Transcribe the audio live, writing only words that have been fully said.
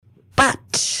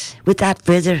But without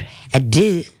further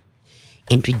ado,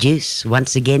 introduce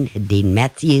once again Dean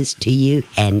Matthews to you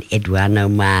and Eduardo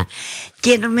Maher.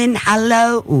 Gentlemen,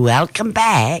 hello, welcome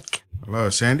back. Hello,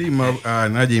 Sandy,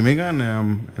 Naji Megan,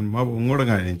 and Mabu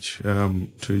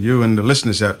to you and the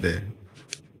listeners out there.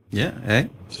 Yeah, hey,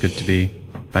 it's good to be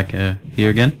back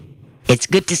here again. It's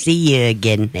good to see you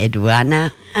again, Eduardo.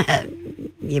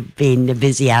 You've been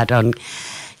busy out on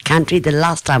country. The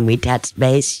last time we touched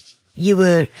base, you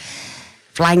were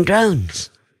flying drones.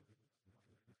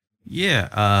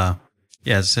 Yeah,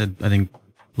 as I said, I think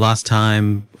last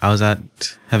time I was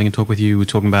having a talk with you, we were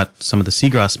talking about some of the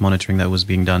seagrass monitoring that was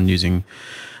being done using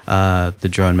the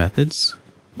drone methods.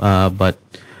 But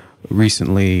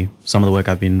recently, some of the work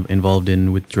I've been involved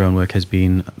in with drone work has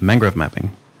been mangrove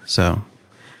mapping. So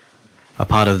a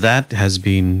part of that has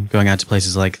been going out to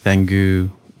places like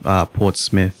Thangu,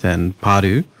 Portsmouth, and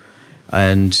Padu,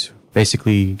 and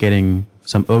basically getting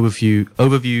some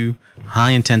overview,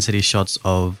 high-intensity shots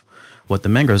of what the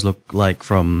mangroves look like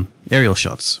from aerial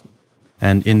shots.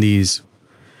 And in these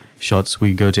shots,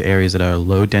 we go to areas that are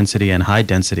low density and high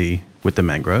density with the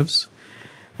mangroves.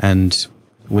 And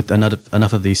with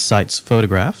enough of these sites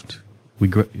photographed,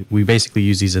 we basically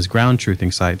use these as ground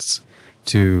truthing sites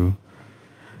to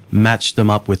match them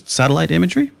up with satellite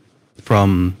imagery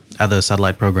from other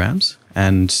satellite programs.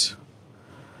 And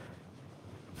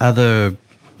other,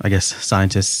 I guess,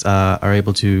 scientists are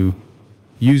able to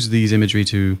use these imagery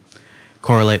to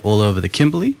correlate all over the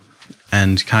Kimberley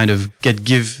and kind of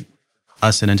give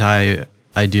us an entire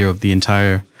idea of the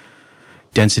entire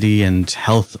density and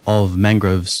health of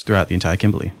mangroves throughout the entire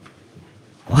Kimberley.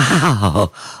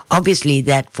 Wow. Obviously,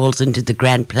 that falls into the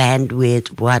grand plan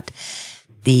with what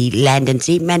the Land and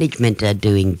Sea Management are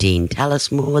doing, Dean. Tell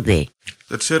us more there.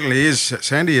 That certainly is,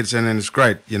 Sandy. It's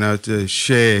great, to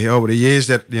share over the years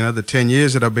that, the 10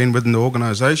 years that I've been within the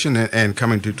organisation and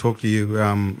coming to talk to you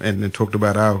and talked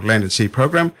about our Land and Sea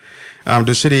program.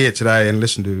 To sit here today and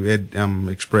listen to Ed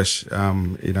express,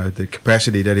 the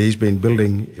capacity that he's been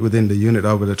building within the unit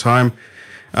over the time.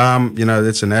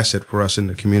 It's an asset for us in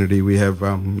the community. We have,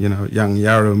 young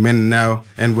Yawuru men now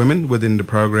and women within the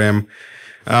program.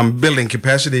 Building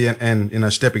capacity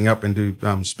and stepping up into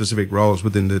specific roles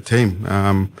within the team.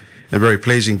 And very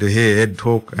pleasing to hear Ed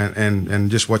talk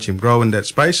and just watch him grow in that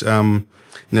space.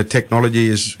 Technology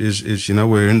is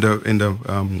we're in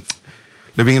the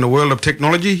living in a world of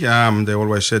technology. They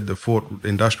always said the fourth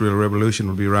industrial revolution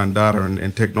will be around data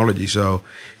and technology. So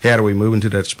how do we move into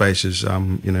that space as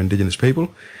Indigenous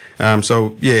people? Great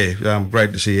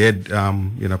to see Ed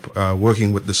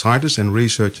working with the scientists and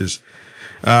researchers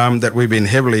that we've been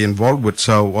heavily involved with.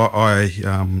 So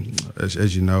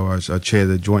as you know, I chair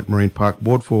the Joint Marine Park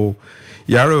Board for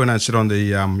Yawuru, and I sit on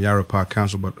the Yawuru Park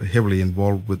Council, but heavily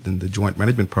involved within the Joint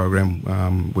Management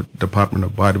Program with Department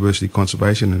of Biodiversity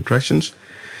Conservation and Attractions.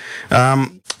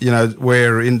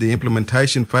 We're in the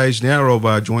implementation phase now of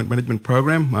our Joint Management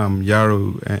Program,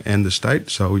 Yawuru and the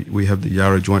state. So we have the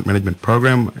Yawuru Joint Management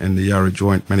Program and the Yawuru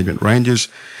Joint Management Ranges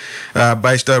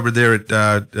based over there at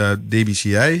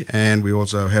DBCA, and we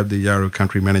also have the Yawuru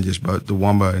country managers, both the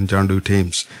Wamba and Jarndu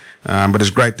teams. But it's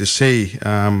great to see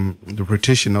the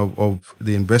fruition of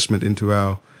the investment into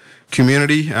our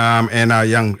community and our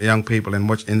young people and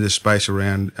what's in this space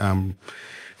around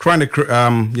trying to,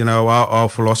 our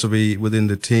philosophy within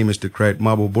the team is to create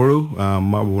Nymaba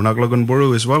Buru,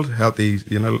 Buru as well, healthy,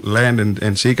 land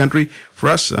and sea country for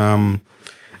us.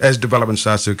 As development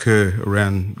starts to occur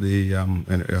around the,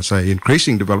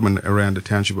 increasing development around the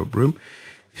township of Broome,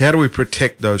 how do we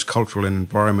protect those cultural and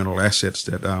environmental assets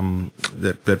that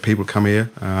that people come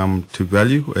here to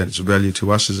value? It's a value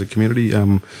to us as a community,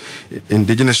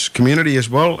 Indigenous community as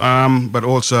well, but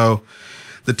also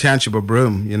the township of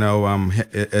Broome,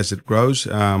 as it grows,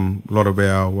 a lot of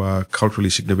our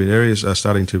culturally significant areas are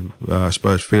starting to,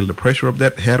 feel the pressure of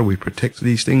that. How do we protect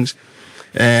these things?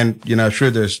 And,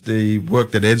 through the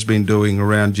work that Ed's been doing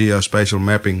around geospatial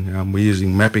mapping, we're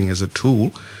using mapping as a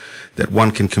tool that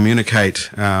one can communicate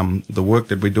the work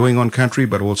that we're doing on country,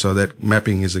 but also that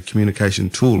mapping is a communication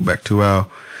tool back to our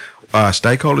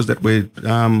stakeholders that we're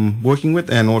working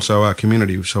with and also our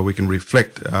community, so we can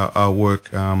reflect our work.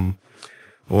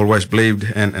 Always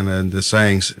believed, and the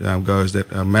sayings goes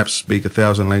that maps speak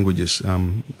 1,000 languages.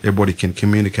 Everybody can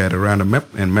communicate around a map,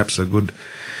 and maps are good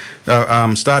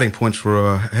starting points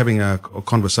for having a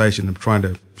conversation and trying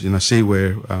to see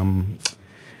where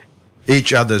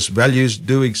each other's values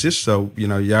do exist. So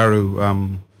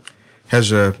Yawuru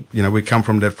has a, we come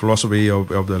from that philosophy of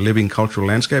the living cultural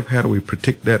landscape. How do we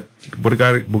protect that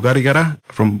Bugarigara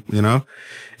from,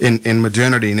 in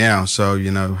modernity now? So,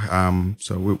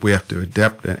 so we have to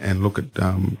adapt and look at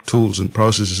tools and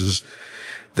processes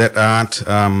that aren't,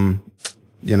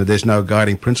 there's no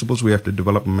guiding principles. We have to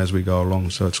develop them as we go along.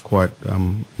 So it's quite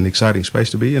an exciting space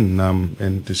to be in,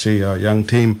 and to see our young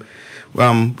team,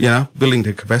 building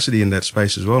the capacity in that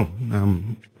space as well.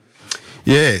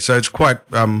 So it's quite,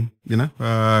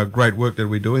 great work that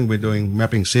we're doing. We're doing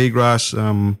mapping seagrass,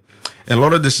 and a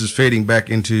lot of this is feeding back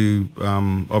into,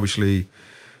 obviously,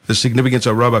 the significance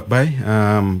of Roebuck Bay,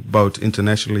 both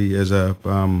internationally as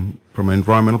from an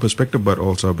environmental perspective, but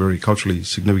also very culturally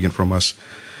significant from us.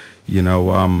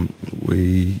 Yarra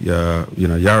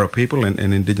people and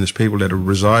indigenous people that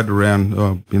reside around,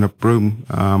 Broome,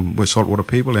 we're saltwater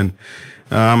people, and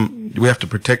we have to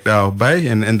protect our bay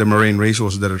and the marine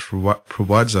resources that it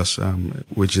provides us,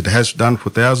 which it has done for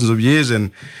thousands of years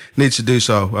and needs to do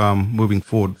so moving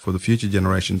forward for the future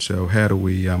generations. So how do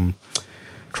we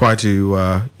try to,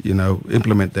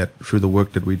 implement that through the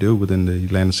work that we do within the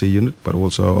Land and Sea Unit, but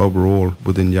also overall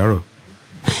within Yarra?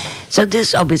 So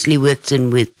this obviously works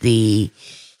in with the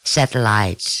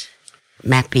satellites,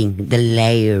 mapping, the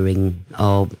layering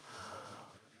of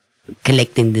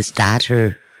collecting this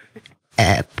data,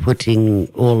 putting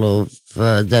all of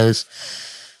those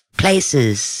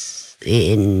places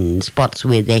in spots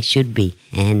where they should be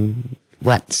and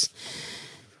what's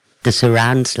the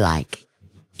surrounds like.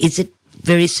 Is it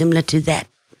very similar to that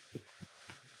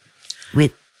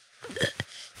with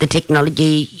the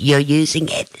technology you're using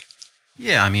it?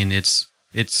 Yeah, I mean, it's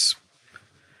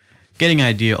getting an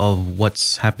idea of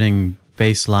what's happening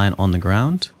baseline on the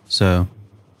ground. So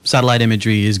satellite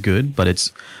imagery is good, but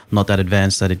it's not that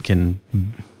advanced that it can,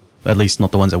 at least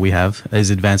not the ones that we have,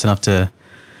 is advanced enough to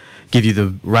give you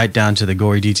the right down to the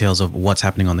gory details of what's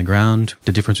happening on the ground,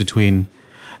 the difference between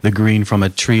the green from a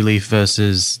tree leaf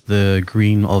versus the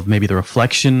green of maybe the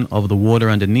reflection of the water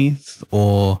underneath,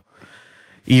 or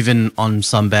even on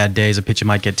some bad days, a picture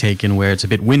might get taken where it's a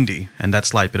bit windy, and that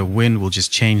slight bit of wind will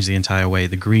just change the entire way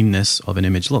the greenness of an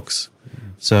image looks.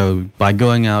 So by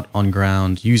going out on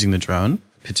ground using the drone,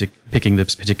 picking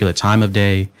this particular time of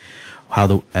day,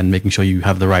 and making sure you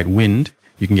have the right wind,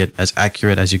 you can get as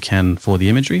accurate as you can for the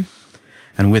imagery.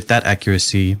 And with that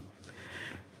accuracy,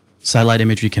 satellite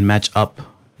imagery can match up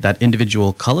that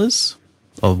individual colors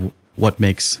of what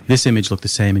makes this image look the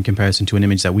same in comparison to an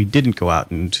image that we didn't go out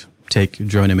and take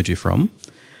drone imagery from.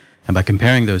 And by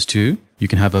comparing those two, you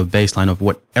can have a baseline of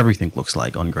what everything looks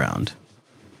like on ground.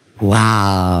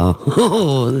 Wow.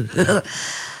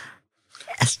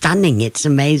 Stunning. It's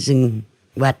amazing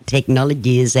what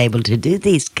technology is able to do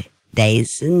these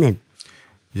days, isn't it?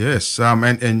 Yes,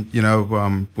 when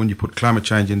you put climate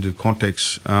change into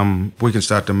context, we can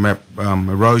start to map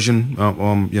erosion,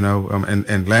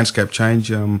 and landscape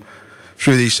change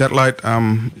through these satellite,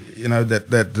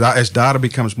 that as data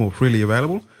becomes more freely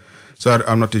available. So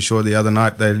I'm not too sure. The other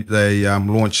night they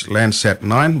launched Landsat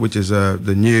 9, which is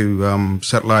the new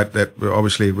satellite that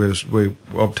we're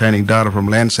obtaining data from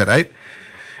Landsat 8,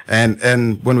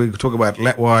 and when we talk about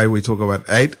why we talk about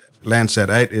 8. Landsat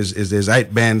 8 is there's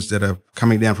 8 bands that are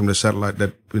coming down from the satellite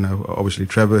that obviously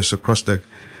traverse across the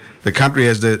country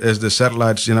as the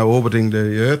satellites orbiting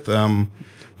the Earth.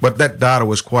 But that data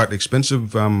was quite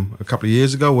expensive a couple of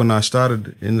years ago when I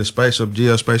started in the space of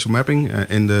geospatial mapping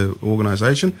in the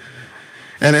organisation.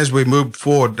 And as we move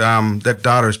forward, that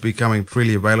data is becoming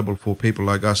freely available for people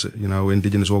like us.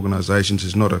 Indigenous organisations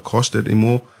is not a cost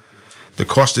anymore. The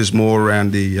cost is more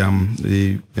around the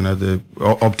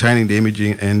obtaining the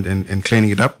imaging and cleaning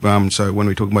it up. So when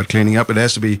we talk about cleaning up, it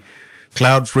has to be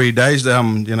cloud-free days.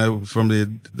 From the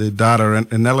data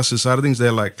analysis side of things,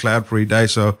 they're like cloud-free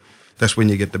days. So that's when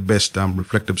you get the best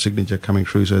reflective signature coming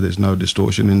through. So there's no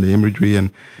distortion in the imagery,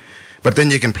 but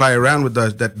then you can play around with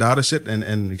that data set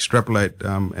and extrapolate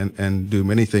and do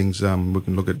many things. We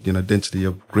can look at density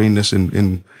of greenness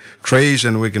in trees,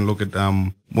 and we can look at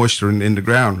moisture in the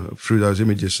ground through those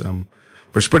images.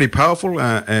 But it's pretty powerful,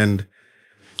 and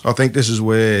I think this is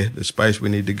where the space we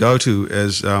need to go to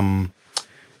as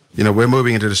we're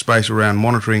moving into the space around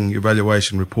monitoring,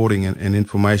 evaluation, reporting, and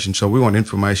information. So we want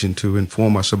information to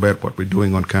inform us about what we're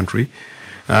doing on country.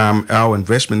 Our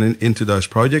investment into those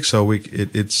projects. So we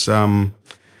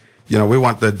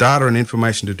want the data and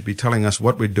information to be telling us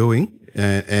what we're doing,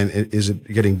 and is it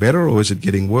getting better or is it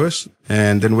getting worse?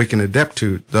 And then we can adapt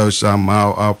to those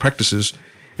our practices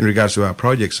in regards to our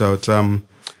projects. So it's a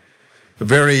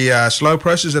very slow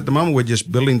process at the moment. We're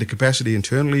just building the capacity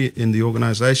internally in the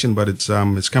organisation, but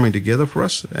it's coming together for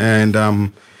us. And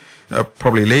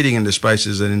probably leading in this space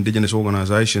as an Indigenous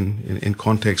organisation in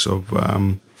context of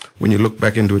when you look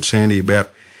back into it, Sandy,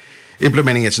 about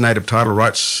implementing its native title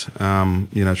rights,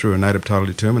 through a native title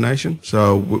determination.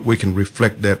 So we can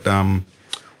reflect that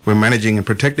we're managing and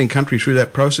protecting country through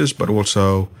that process, but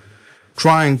also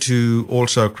trying to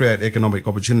also create economic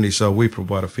opportunities. So we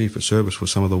provide a fee for service for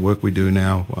some of the work we do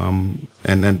now,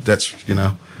 and that's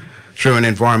through an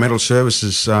environmental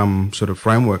services sort of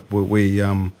framework where we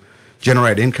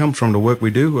generate income from the work we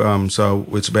do. So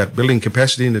it's about building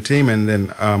capacity in the team, and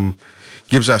then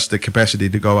gives us the capacity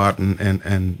to go out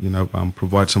and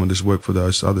provide some of this work for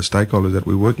those other stakeholders that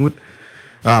we're working with.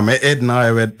 Ed and I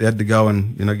have had to go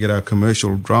and get our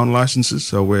commercial drone licenses,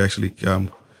 so we actually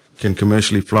can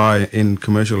commercially fly in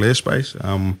commercial airspace.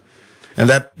 And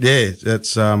that's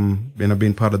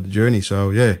been part of the journey. So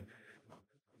yeah.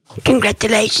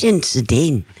 Congratulations,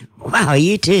 Dean. Wow,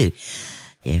 you too.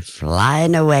 You're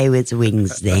flying away with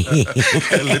wings there.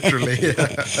 Literally.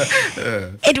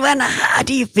 Edwana, how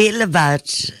do you feel about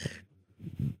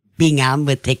being armed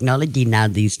with technology now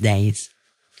these days?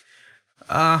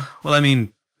 Well, I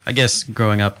mean, I guess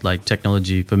growing up, like,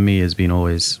 technology for me has been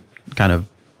always kind of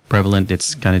prevalent.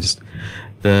 It's kind of just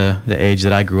the age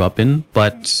that I grew up in.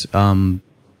 But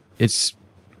it's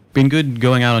been good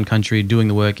going out on country, doing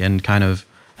the work, and kind of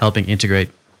helping integrate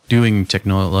doing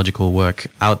technological work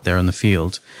out there in the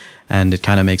field, and it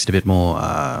kind of makes it a bit more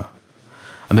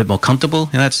comfortable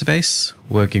in that space,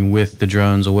 working with the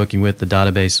drones or working with the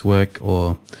database work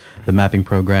or the mapping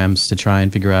programs to try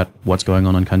and figure out what's going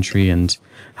on country and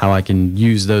how I can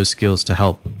use those skills to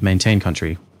help maintain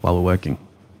country while we're working.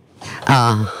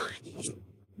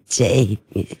 Jay,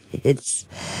 it's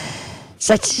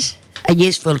such a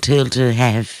useful tool to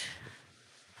have,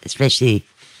 especially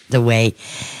the way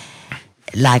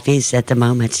life is at the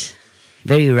moment.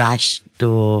 Very rushed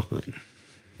or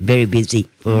very busy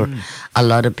for a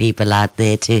lot of people out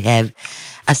there. To have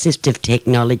assistive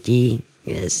technology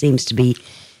seems to be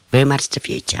very much the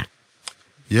future.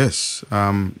 Yes,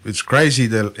 it's crazy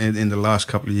that in the last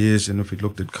couple of years, and if we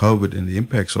looked at COVID and the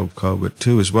impacts of COVID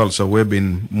too as well, so we've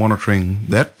been monitoring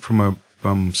that from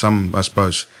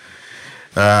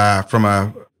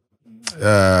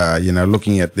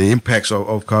looking at the impacts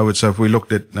of COVID. So if we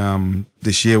looked at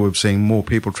this year, we've seen more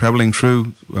people travelling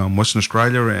through Western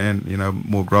Australia and,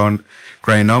 more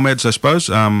grey nomads, I suppose,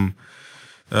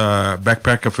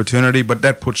 backpacker fraternity, but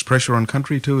that puts pressure on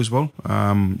country too as well.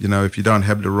 If you don't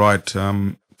have the right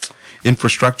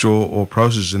infrastructure or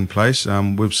processes in place,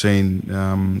 we've seen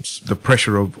the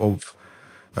pressure of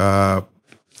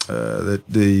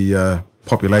the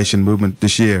population movement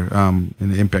this year, and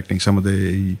impacting some of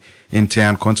the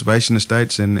in-town conservation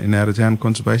estates and out-of-town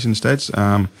conservation estates.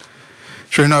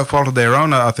 Through no fault of their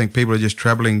own, I think people are just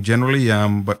travelling generally.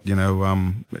 But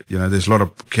there's a lot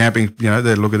of camping.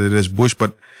 They look at it as bush,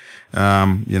 but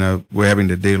we're having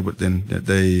to deal with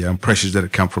the pressures that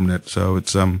come from that. So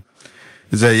it's a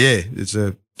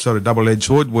sort of double-edged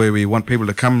sword where we want people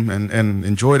to come and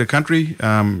enjoy the country,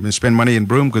 and spend money in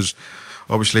Broome, because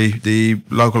obviously the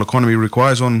local economy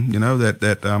requires on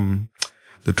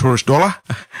the tourist dollar,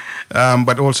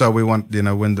 but also we want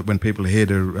when people are here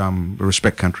to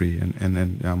respect country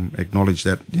and acknowledge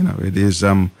that it is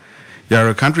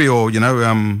Yarra country or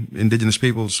Indigenous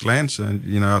people's lands.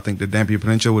 And I think the Dampier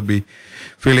Peninsula would be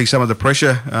feeling some of the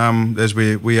pressure as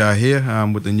we are here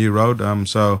with the new road.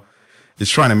 So it's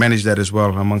trying to manage that as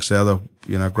well, amongst the other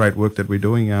great work that we're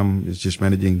doing. It's just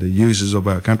managing the users of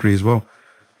our country as well.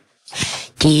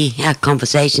 Gee, our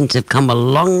conversations have come a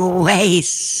long way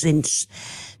since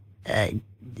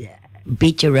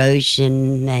beach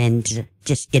erosion and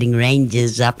just getting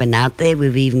rangers up and out there.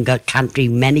 We've even got country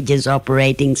managers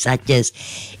operating, such as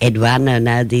Edwana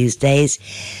now these days.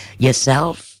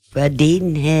 Yourself,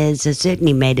 Dean, has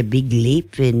certainly made a big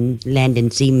leap in land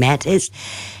and sea matters.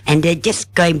 And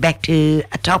just going back to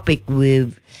a topic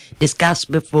we've discussed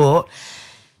before,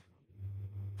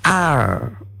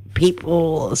 are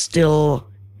people still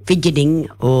fidgeting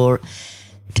or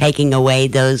taking away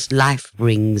those life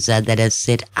rings that are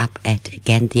set up at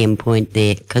Ganthian Point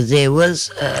there? Because there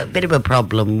was a bit of a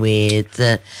problem with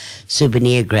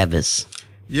souvenir grabbers.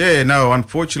 Yeah, no,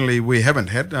 unfortunately we haven't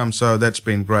had, so that's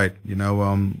been great.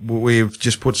 We've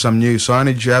just put some new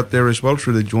signage out there as well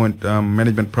through the joint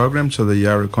management program, so the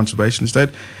Yarra Conservation Estate.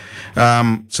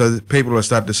 So that people will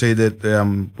start to see that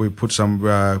we put some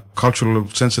cultural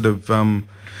sensitive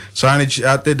signage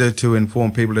out there to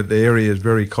inform people that the area is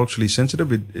very culturally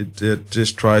sensitive. It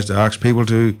just tries to ask people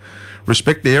to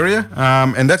respect the area,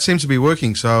 and that seems to be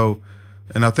working. So,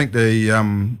 and I think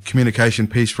the communication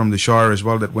piece from the Shire as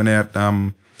well that went out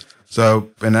So,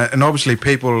 and obviously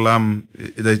people,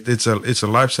 it's a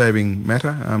life-saving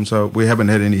matter. So we haven't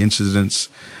had any incidents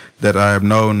that I have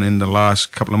known in the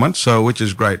last couple of months. So, which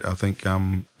is great. I think,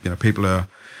 people are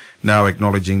now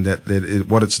acknowledging that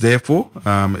what it's there for,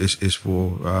 is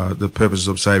for, the purposes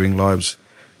of saving lives,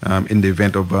 in the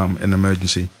event of, an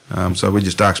emergency. So we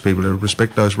just ask people to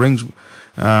respect those rings,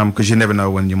 because you never know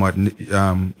when you might,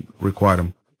 require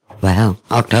them. Wow,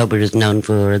 October is known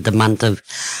for the month of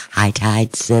high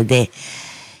tides there.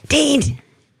 Dean,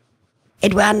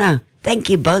 Eduardo,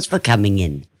 thank you both for coming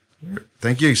in.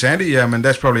 Thank you, Sandy. And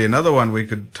that's probably another one we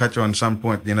could touch on some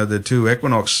point. The 2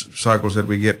 equinox cycles that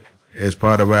we get as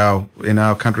part of in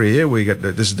our country here. We get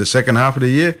this is the second half of the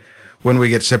year. When we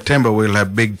get September, we'll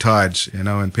have big tides,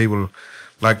 and people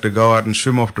like to go out and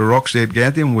swim off the rocks there at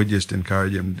Ganthium. We just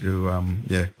encourage them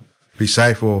to, be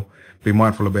safe or be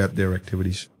mindful about their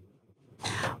activities.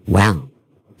 Well,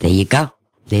 there you go.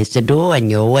 There's the door,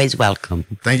 and you're always welcome.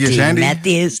 Thank you, Dean Sandy.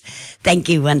 Matthews, thank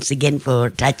you once again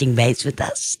for touching base with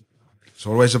us. It's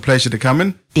always a pleasure to come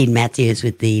in. Dean Matthews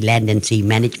with the Land and Sea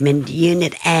Management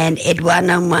Unit, and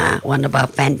Eduardo Maher, one of our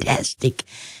fantastic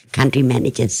country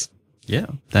managers. Yeah,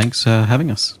 thanks for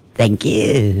having us. Thank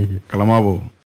you. Kalamabu.